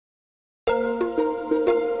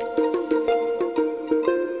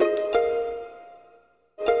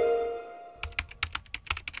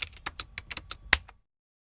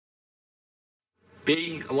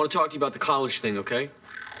B, I want to talk to you about the college thing, okay?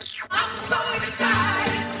 I'm so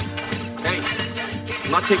excited. Hey,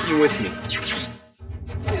 I'm not taking you with me.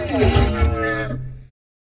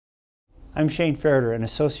 I'm Shane Farritor, an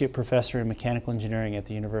associate professor in mechanical engineering at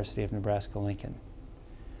the University of Nebraska-Lincoln.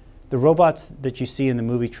 The robots that you see in the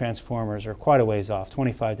movie Transformers are quite a ways off,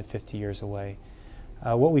 25 to 50 years away.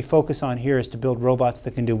 What we focus on here is to build robots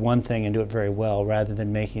that can do one thing and do it very well, rather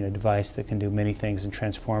than making a device that can do many things and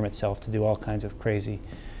transform itself to do all kinds of crazy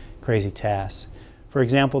tasks. For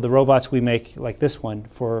example, the robots we make, like this one,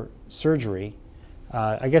 for surgery,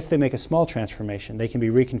 I guess they make a small transformation. They can be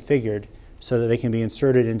reconfigured so that they can be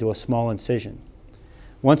inserted into a small incision.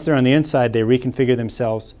 Once they're on the inside, they reconfigure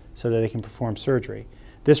themselves so that they can perform surgery.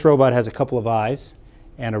 This robot has a couple of eyes,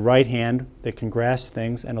 and a right hand that can grasp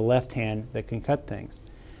things, and a left hand that can cut things.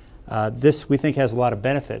 This, we think, has a lot of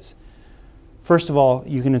benefits. First of all,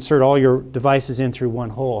 you can insert all your devices in through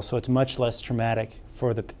one hole, so it's much less traumatic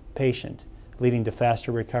for the patient, leading to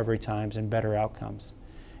faster recovery times and better outcomes.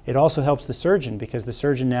 It also helps the surgeon, because the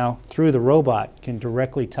surgeon now, through the robot, can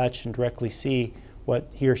directly touch and directly see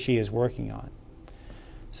what he or she is working on.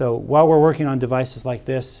 So while we're working on devices like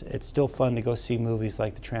this, it's still fun to go see movies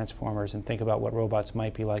like the Transformers and think about what robots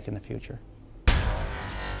might be like in the future.